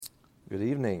Good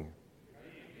evening.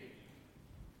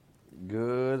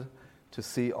 Good to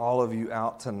see all of you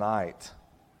out tonight.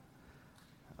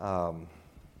 I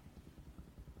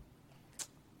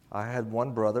had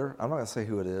one brother, I'm not going to say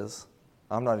who it is,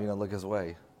 I'm not even going to look his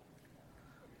way,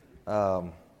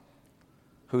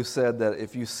 who said that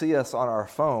if you see us on our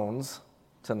phones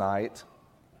tonight,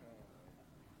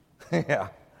 yeah,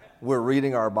 we're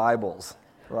reading our Bibles,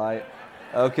 right?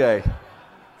 Okay.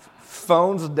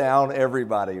 Phones down,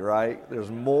 everybody, right?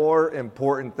 There's more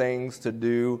important things to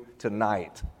do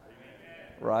tonight,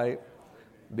 right?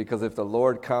 Because if the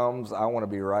Lord comes, I want to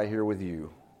be right here with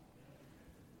you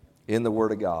in the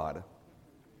Word of God.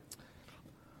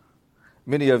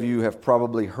 Many of you have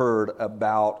probably heard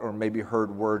about or maybe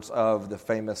heard words of the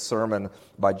famous sermon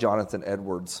by Jonathan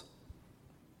Edwards,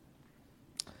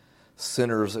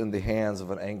 Sinners in the Hands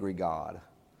of an Angry God.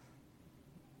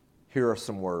 Here are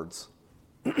some words.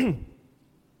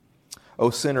 O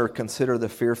sinner, consider the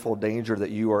fearful danger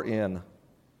that you are in.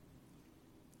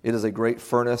 It is a great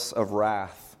furnace of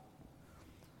wrath,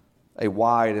 a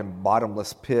wide and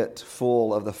bottomless pit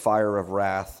full of the fire of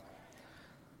wrath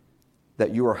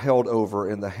that you are held over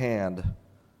in the hand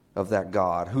of that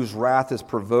God, whose wrath is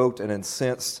provoked and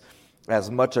incensed as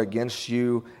much against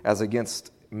you as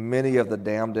against many of the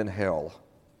damned in hell.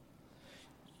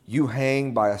 You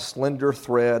hang by a slender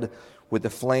thread with the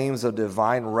flames of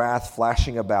divine wrath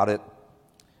flashing about it,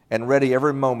 and ready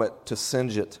every moment to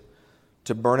singe it,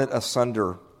 to burn it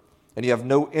asunder. And you have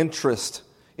no interest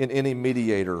in any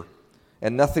mediator,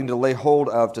 and nothing to lay hold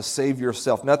of to save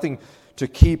yourself, nothing to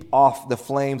keep off the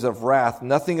flames of wrath,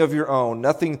 nothing of your own,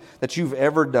 nothing that you've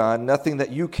ever done, nothing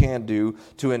that you can do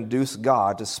to induce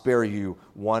God to spare you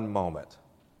one moment.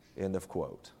 End of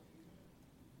quote.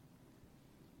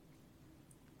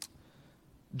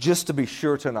 Just to be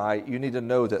sure tonight, you need to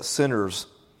know that sinners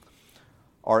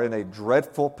are in a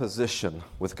dreadful position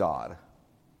with God.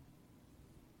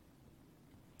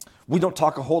 We don't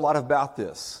talk a whole lot about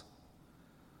this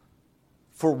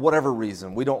for whatever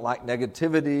reason. We don't like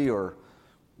negativity, or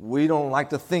we don't like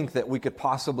to think that we could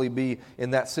possibly be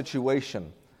in that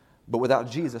situation. But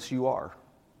without Jesus, you are.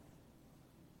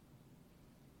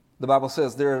 The Bible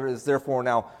says there is therefore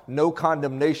now no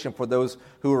condemnation for those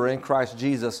who are in Christ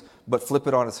Jesus, but flip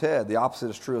it on its head. The opposite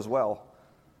is true as well.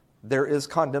 There is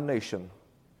condemnation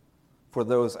for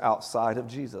those outside of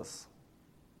Jesus.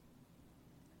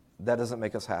 That doesn't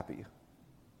make us happy.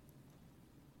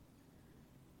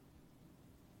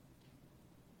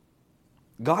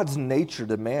 God's nature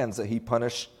demands that He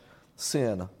punish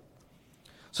sin.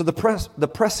 So the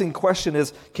pressing question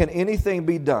is, can anything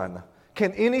be done?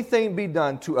 Can anything be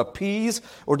done to appease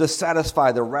or to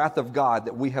satisfy the wrath of God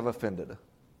that we have offended?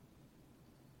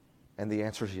 And the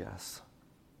answer is yes.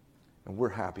 And we're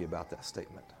happy about that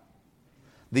statement.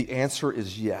 The answer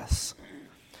is yes.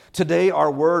 Today our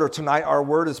word, or tonight our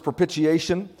word, is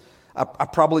propitiation. I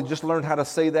probably just learned how to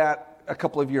say that a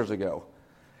couple of years ago.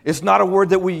 It's not a word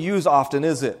that we use often,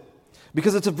 is it?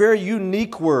 Because it's a very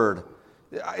unique word.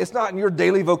 It's not in your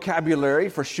daily vocabulary,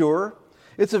 for sure.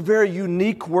 It's a very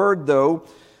unique word, though,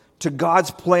 to God's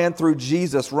plan through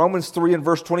Jesus. Romans 3 and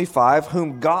verse 25,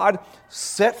 whom God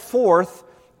set forth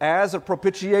as a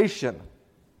propitiation.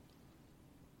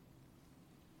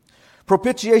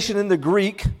 Propitiation in the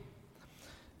Greek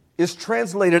is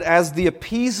translated as the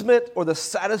appeasement or the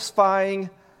satisfying,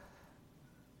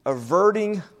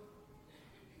 averting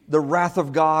the wrath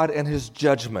of God and His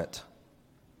judgment.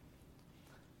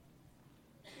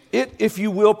 It, if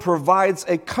you will, provides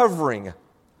a covering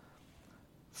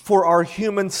for our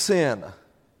human sin.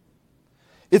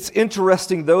 It's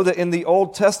interesting, though, that in the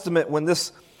Old Testament, when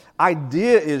this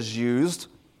idea is used,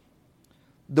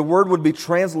 the word would be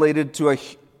translated to a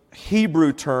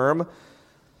Hebrew term,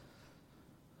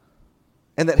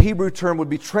 and that Hebrew term would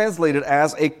be translated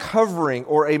as a covering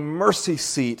or a mercy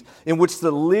seat, in which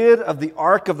the lid of the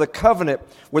Ark of the Covenant,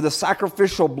 where the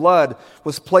sacrificial blood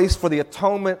was placed for the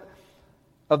atonement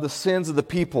of the sins of the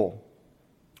people,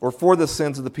 or for the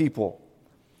sins of the people.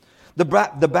 The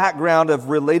background of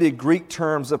related Greek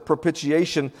terms of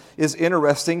propitiation is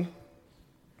interesting.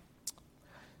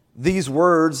 These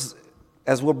words,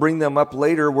 as we'll bring them up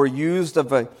later, were used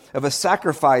of a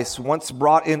sacrifice once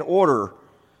brought in order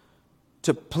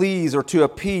to please or to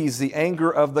appease the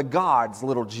anger of the gods,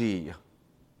 little g.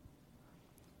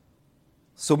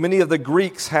 So many of the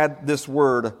Greeks had this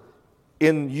word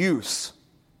in use.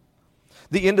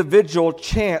 The individual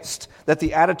chanced that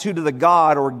the attitude of the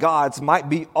god or gods might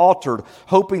be altered,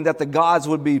 hoping that the gods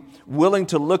would be willing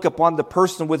to look upon the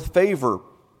person with favor,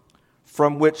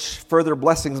 from which further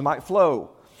blessings might flow.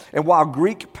 And while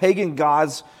Greek pagan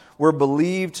gods were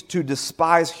believed to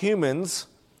despise humans,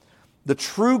 The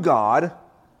true God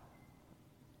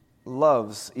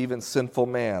loves even sinful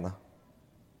man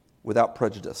without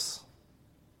prejudice.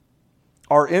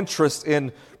 Our interest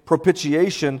in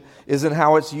propitiation is in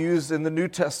how it's used in the New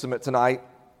Testament tonight.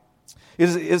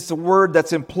 It's a word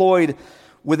that's employed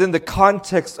within the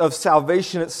context of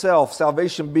salvation itself,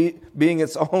 salvation being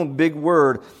its own big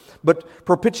word. But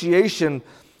propitiation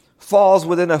falls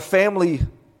within a family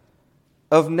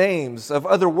of names, of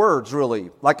other words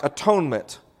really, like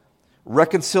atonement,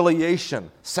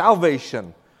 reconciliation,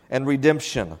 salvation, and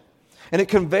redemption. And it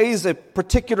conveys a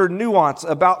particular nuance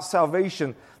about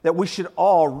salvation that we should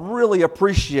all really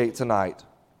appreciate tonight.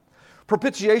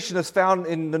 Propitiation is found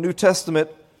in the New Testament,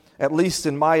 at least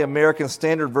in my American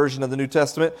Standard Version of the New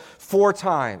Testament, 4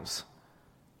 times.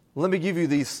 Let me give you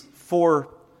these 4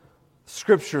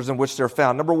 scriptures in which they're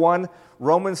found. Number 1,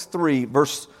 Romans 3,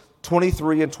 verse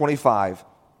 23 and 25.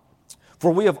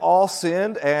 For we have all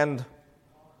sinned and,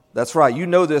 that's right, you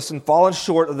know this, and fallen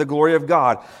short of the glory of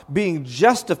God, being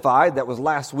justified, that was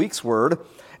last week's word,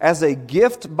 as a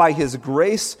gift by His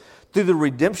grace through the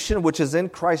redemption which is in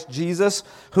Christ Jesus,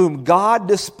 whom God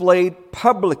displayed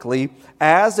publicly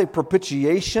as a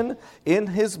propitiation in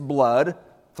His blood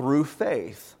through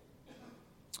faith.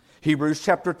 Hebrews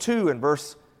chapter 2 and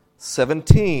verse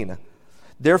 17.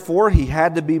 Therefore He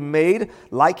had to be made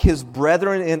like His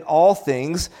brethren in all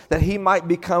things, that He might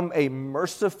become a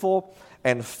merciful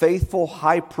and faithful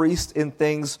high priest in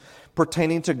things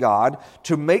pertaining to God,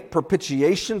 to make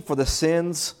propitiation for the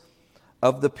sins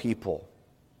of the people.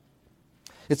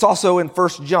 It's also in 1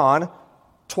 John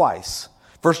twice.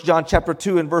 1 John chapter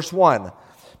 2 and verse 1.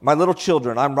 My little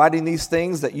children, I'm writing these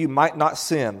things that you might not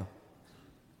sin.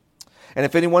 And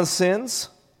if anyone sins,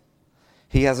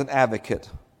 he has an advocate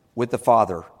with the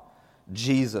Father,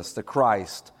 Jesus, the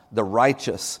Christ, the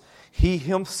righteous. He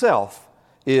Himself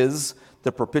is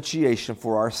the propitiation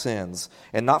for our sins,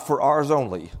 and not for ours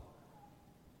only,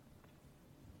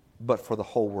 but for the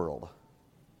whole world.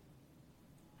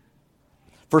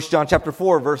 1 John chapter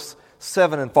 4, verse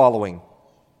 7 and following.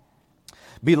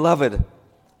 Beloved,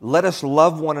 let us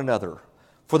love one another,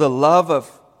 for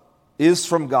love is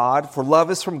from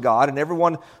God, and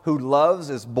everyone who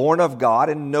loves is born of God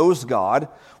and knows God.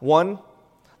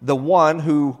 The one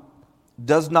who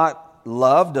does not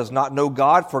love does not know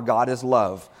God, for God is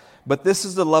love. But this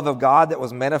is the love of God that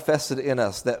was manifested in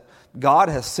us, that God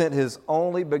has sent His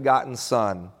only begotten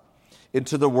Son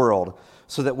into the world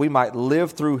so that we might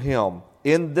live through Him.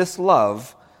 In this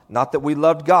love, not that we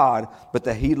loved God, but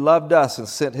that He loved us and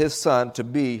sent His Son to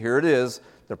be, here it is,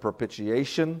 the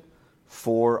propitiation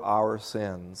for our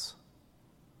sins.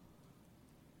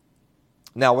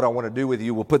 Now what I want to do with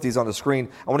you, we'll put these on the screen.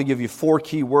 I want to give you 4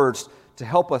 key words to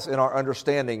help us in our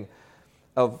understanding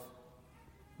of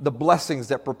the blessings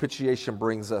that propitiation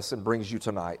brings us and brings you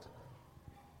tonight.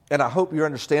 And I hope your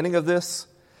understanding of this,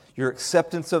 your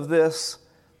acceptance of this,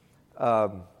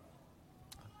 will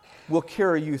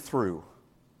carry you through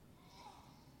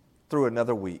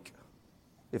another week,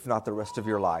 if not the rest of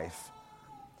your life.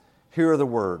 Here are the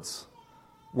words.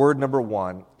 Word number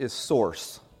 1 is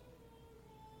source.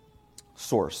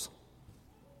 Source.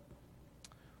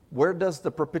 Where does the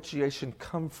propitiation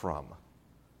come from?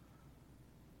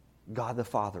 God the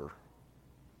Father.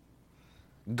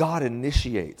 God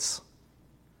initiates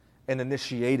and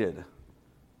initiated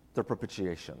the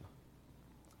propitiation.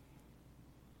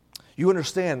 You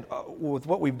understand, with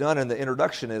what we've done in the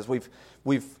introduction is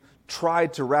we've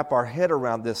tried to wrap our head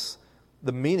around this,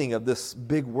 the meaning of this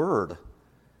big word.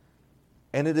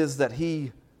 And it is that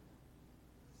He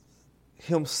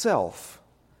Himself,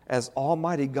 as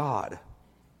Almighty God,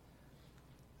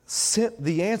 sent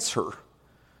the answer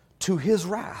to His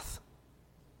wrath.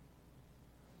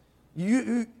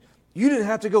 You didn't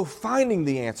have to go finding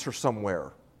the answer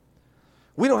somewhere.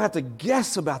 We don't have to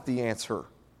guess about the answer.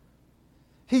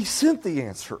 He sent the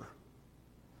answer.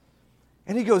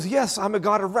 And He goes, yes, I'm a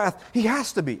God of wrath. He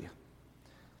has to be,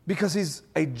 because He's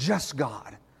a just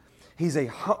God. He's a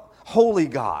holy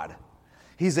God.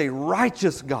 He's a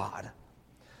righteous God.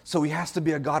 So He has to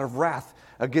be a God of wrath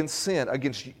against sin,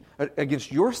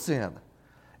 against your sin.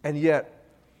 And yet,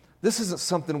 this isn't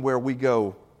something where we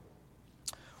go,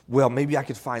 well, maybe I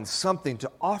could find something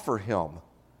to offer Him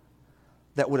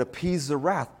that would appease the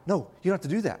wrath. No, you don't have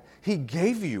to do that. He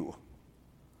gave you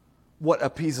what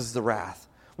appeases the wrath,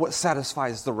 what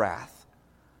satisfies the wrath.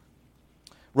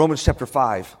 Romans chapter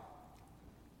 5.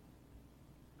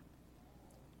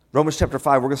 Romans chapter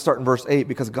 5, we're going to start in verse 8,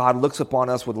 because God looks upon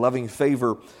us with loving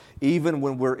favor. Even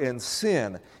when we're in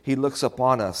sin, He looks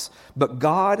upon us. But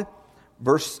God,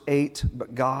 verse 8,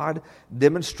 but God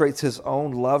demonstrates His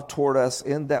own love toward us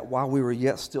in that while we were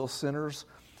yet still sinners,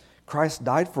 Christ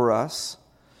died for us,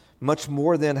 much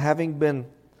more than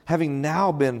having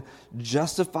now been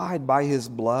justified by his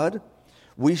blood,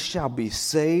 we shall be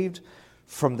saved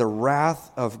from the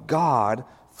wrath of God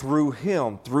through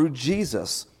him, through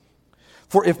Jesus.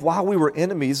 For if while we were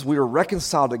enemies, we were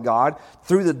reconciled to God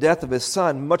through the death of his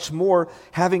Son, much more,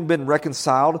 having been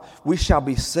reconciled, we shall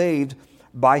be saved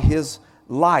by his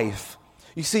life.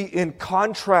 You see, in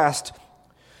contrast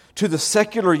to the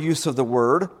secular use of the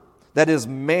word, that is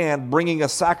man bringing a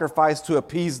sacrifice to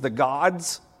appease the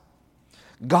gods,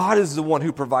 God is the one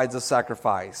who provides a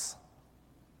sacrifice.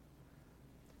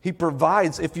 He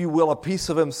provides, if you will, a piece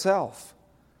of himself.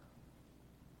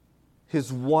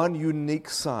 His one unique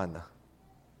Son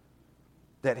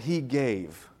that he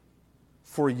gave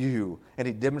for you. And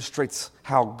he demonstrates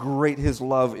how great his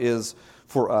love is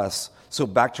for us. So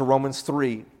back to Romans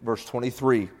 3, verse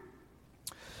 23.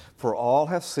 For all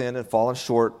have sinned and fallen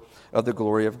short of the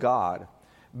glory of God,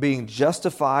 being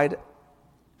justified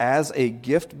as a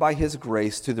gift by his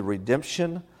grace to the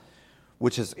redemption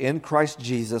which is in Christ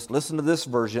Jesus. Listen to this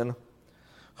version,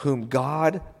 whom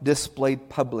God displayed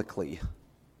publicly.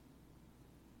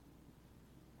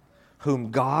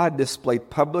 Whom God displayed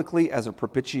publicly as a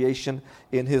propitiation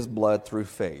in his blood through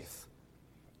faith.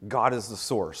 God is the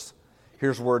source.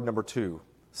 Here's word number 2,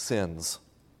 sins.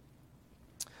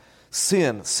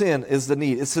 Sin is the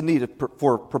need. It's the need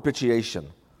for propitiation.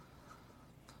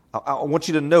 I want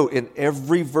you to note in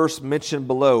every verse mentioned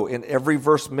below, in every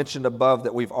verse mentioned above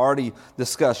that we've already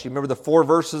discussed. You remember the 4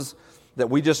 verses that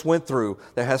we just went through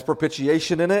that has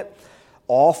propitiation in it?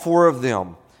 All 4 of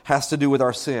them has to do with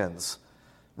our sins.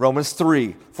 Romans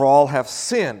 3, for all have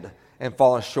sinned and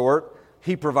fallen short.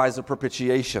 He provides a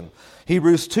propitiation.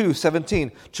 Hebrews 2,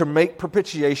 17, to make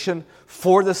propitiation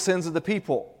for the sins of the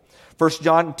people. 1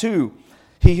 John 2,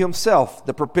 he himself,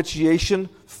 the propitiation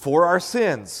for our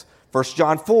sins. 1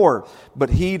 John 4,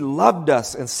 but he loved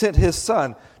us and sent his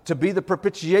Son to be the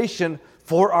propitiation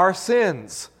for our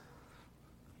sins.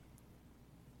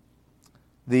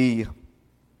 The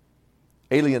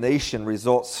alienation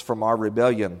results from our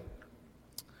rebellion,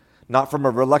 not from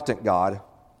a reluctant God.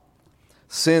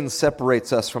 Sin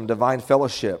separates us from divine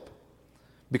fellowship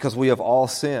because we have all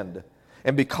sinned.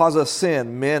 And because of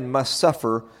sin, men must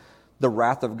suffer the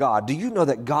wrath of God. Do you know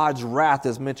that God's wrath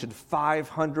is mentioned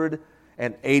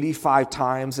 585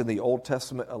 times in the Old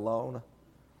Testament alone?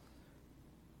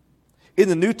 In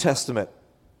the New Testament,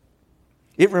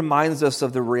 it reminds us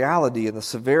of the reality and the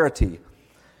severity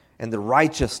and the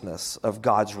righteousness of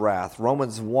God's wrath.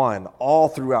 Romans 1, all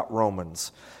throughout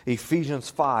Romans.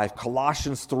 Ephesians 5,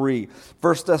 Colossians 3,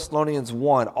 1 Thessalonians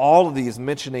 1, all of these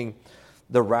mentioning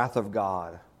the wrath of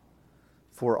God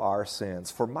for our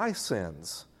sins, for my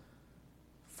sins,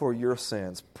 for your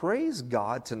sins. Praise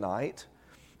God tonight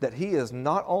that he is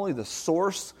not only the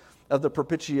source of the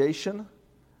propitiation,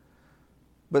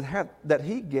 but that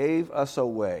he gave us a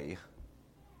way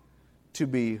to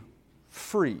be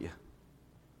free,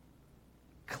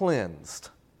 cleansed,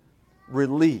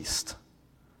 released,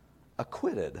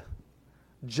 acquitted,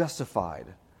 justified,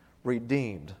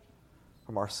 redeemed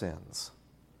from our sins.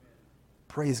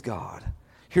 Praise God.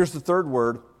 Here's the third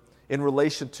word in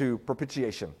relation to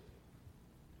propitiation.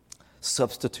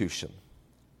 Substitution.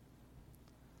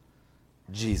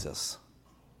 Jesus.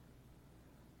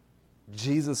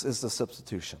 Jesus is the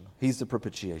substitution. He's the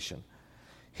propitiation.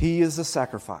 He is the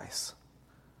sacrifice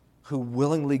who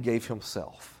willingly gave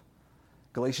himself.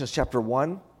 Galatians chapter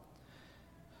 1,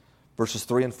 verses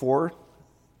 3 and 4.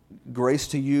 Grace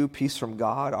to you, peace from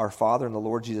God, our Father, and the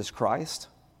Lord Jesus Christ,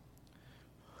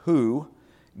 who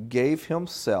gave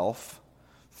himself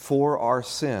for our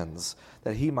sins,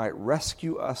 that he might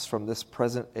rescue us from this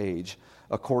present age,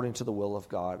 according to the will of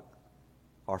God,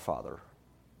 our Father.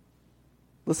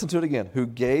 Listen to it again. Who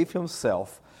gave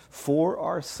himself for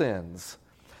our sins,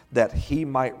 that he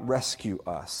might rescue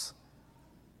us.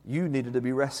 You needed to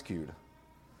be rescued.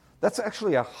 That's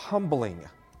actually a humbling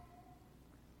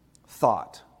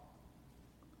thought.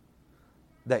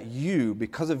 That you,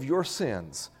 because of your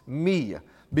sins, me,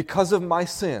 because of my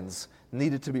sins,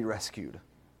 needed to be rescued.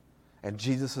 And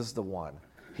Jesus is the one.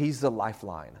 He's the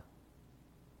lifeline.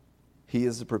 He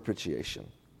is the propitiation.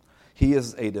 He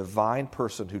is a divine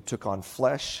person who took on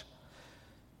flesh,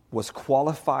 was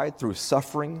qualified through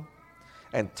suffering,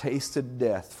 and tasted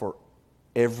death for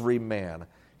every man.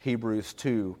 Hebrews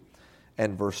 2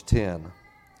 and verse 10.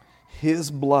 His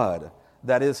blood,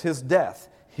 that is his death,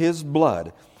 his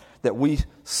blood, that we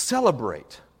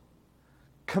celebrate,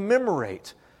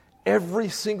 commemorate every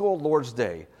single Lord's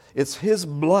Day. It's his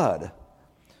blood,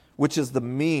 which is the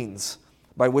means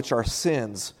by which our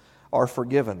sins are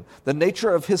forgiven. The nature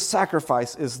of his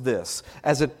sacrifice is this: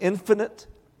 as an infinite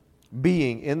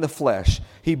being in the flesh,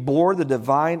 he bore the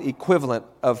divine equivalent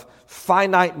of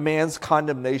finite man's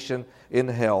condemnation in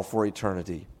hell for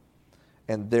eternity.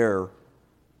 And there's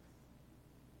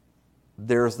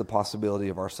the possibility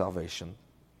of our salvation.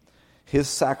 His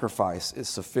sacrifice is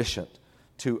sufficient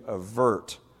to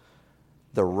avert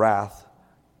the wrath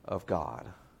of God.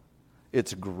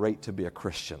 It's great to be a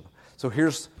Christian. So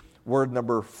here's word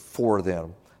number 4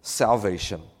 then,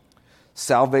 salvation.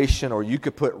 Salvation, or you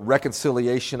could put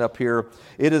reconciliation up here.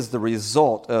 It is the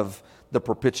result of the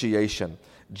propitiation.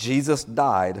 Jesus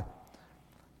died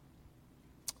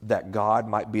that God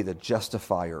might be the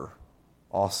justifier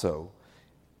also,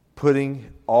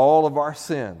 putting all of our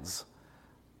sins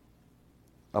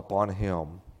upon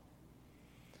him.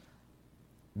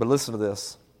 But listen to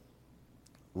this.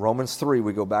 Romans 3,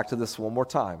 we go back to this one more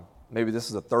time. Maybe this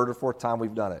is the 3rd or 4th time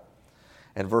we've done it.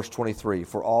 And verse 23,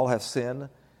 for all have sinned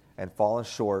and fallen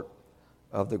short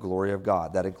of the glory of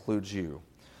God. That includes you.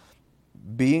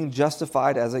 Being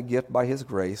justified as a gift by his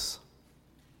grace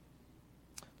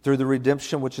through the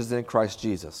redemption which is in Christ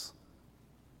Jesus.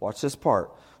 Watch this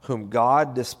part. Whom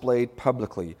God displayed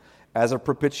publicly as a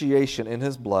propitiation in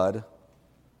his blood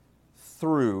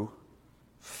through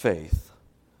faith.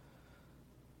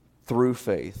 Through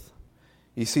faith.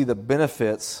 You see, the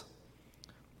benefits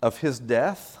of his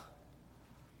death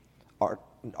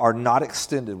are not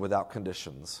extended without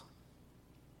conditions.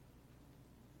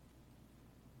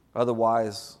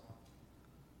 Otherwise,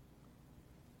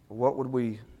 what would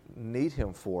we need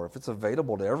him for? If it's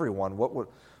available to everyone, what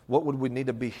would we need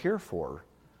to be here for?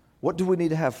 What do we need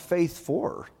to have faith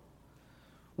for?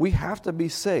 We have to be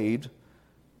saved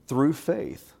through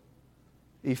faith.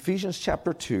 Ephesians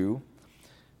chapter 2,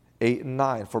 8 and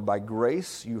 9. For by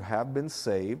grace you have been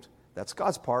saved. That's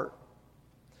God's part.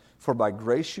 For by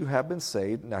grace you have been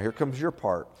saved. Now here comes your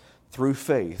part. Through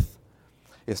faith.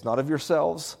 It's not of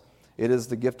yourselves. It is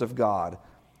the gift of God.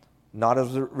 Not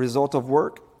as a result of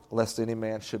work, lest any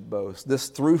man should boast. This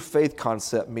through faith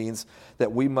concept means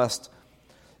that we must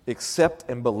accept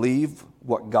and believe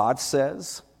what God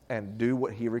says and do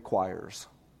what he requires.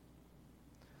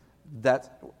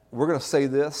 That we're going to say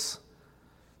this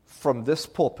from this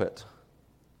pulpit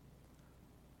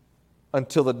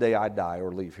until the day I die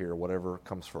or leave here, whatever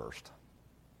comes first.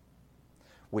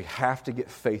 We have to get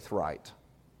faith right.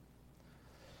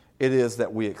 It is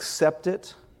that we accept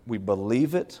it, we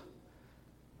believe it,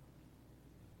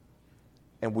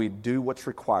 and we do what's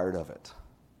required of it.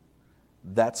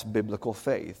 That's biblical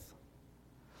faith.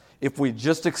 If we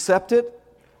just accept it,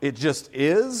 it just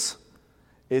is,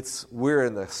 we're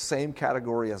in the same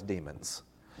category as demons.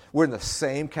 We're in the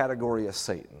same category as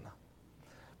Satan.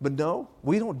 But no,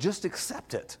 we don't just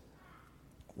accept it.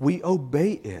 We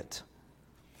obey it.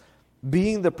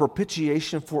 Being the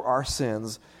propitiation for our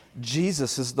sins,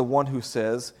 Jesus is the one who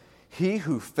says, he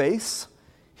who faiths,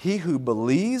 he who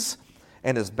believes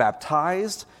and is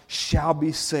baptized shall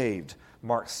be saved.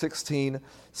 Mark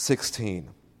 16:16.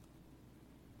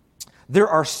 There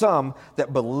are some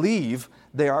that believe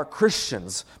they are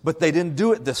Christians, but they didn't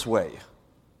do it this way.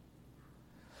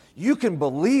 You can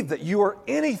believe that you are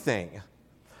anything,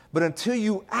 but until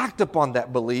you act upon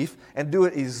that belief and do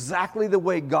it exactly the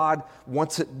way God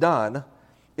wants it done,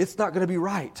 it's not going to be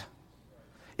right.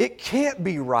 It can't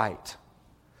be right.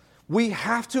 We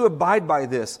have to abide by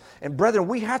this. And brethren,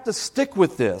 we have to stick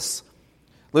with this.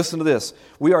 Listen to this.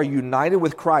 We are united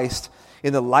with Christ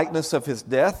in the likeness of his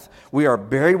death. We are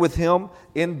buried with him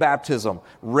in baptism,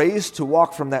 raised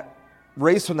from that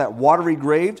watery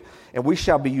grave, and we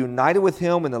shall be united with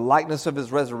him in the likeness of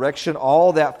his resurrection.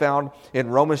 All that found in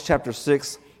Romans chapter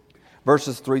 6,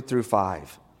 verses 3 through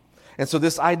 5. And so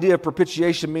this idea of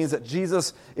propitiation means that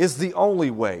Jesus is the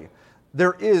only way.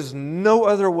 There is no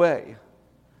other way.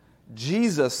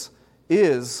 Jesus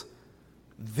is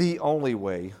the only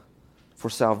way for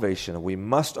salvation. We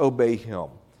must obey him.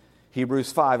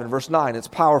 Hebrews 5 and verse 9, it's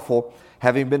powerful.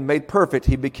 Having been made perfect,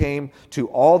 he became to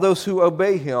all those who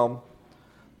obey him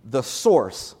the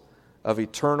source of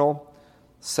eternal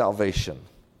salvation.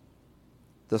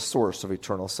 The source of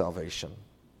eternal salvation.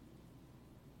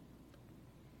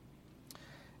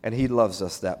 And he loves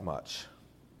us that much.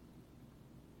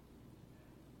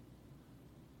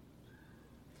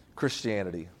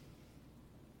 Christianity,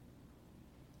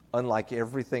 unlike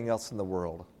everything else in the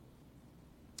world,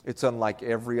 it's unlike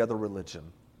every other religion.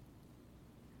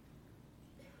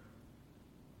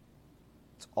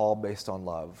 It's all based on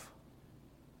love.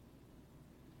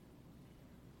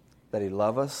 That he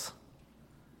loved us,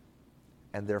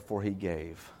 and therefore he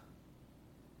gave.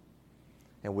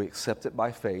 And we accept it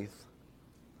by faith,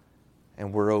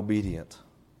 and we're obedient.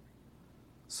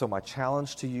 So my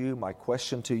challenge to you, my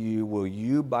question to you, will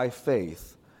you by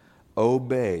faith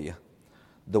obey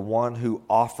the one who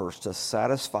offers to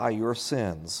satisfy your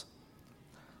sins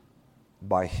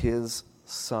by his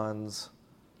Son's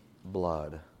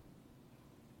blood?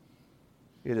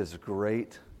 It is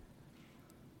great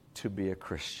to be a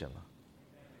Christian.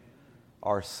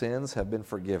 Our sins have been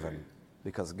forgiven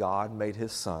because God made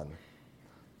his Son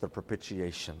the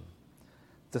propitiation,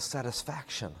 the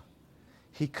satisfaction.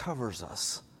 He covers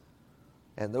us.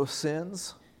 And those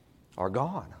sins are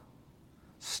gone.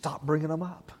 Stop bringing them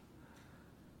up.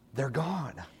 They're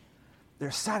gone.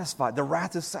 They're satisfied. The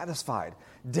wrath is satisfied.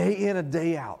 Day in and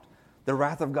day out, the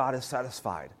wrath of God is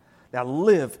satisfied. Now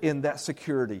live in that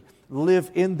security.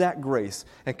 Live in that grace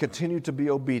and continue to be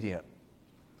obedient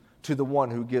to the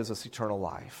one who gives us eternal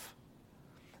life.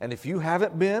 And if you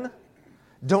haven't been,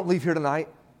 don't leave here tonight.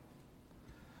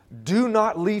 Do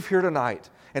not leave here tonight.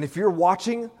 And if you're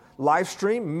watching live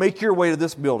stream, make your way to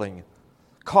this building.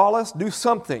 Call us, do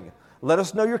something. Let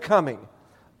us know you're coming,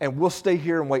 and we'll stay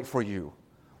here and wait for you.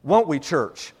 Won't we,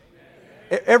 church?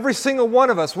 Amen. Every single one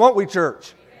of us, won't we,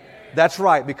 church? Amen. That's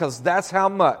right, because that's how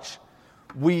much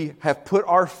we have put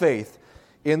our faith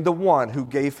in the one who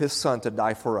gave his Son to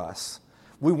die for us.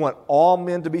 We want all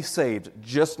men to be saved,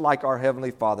 just like our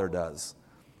Heavenly Father does.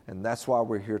 And that's why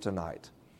we're here tonight.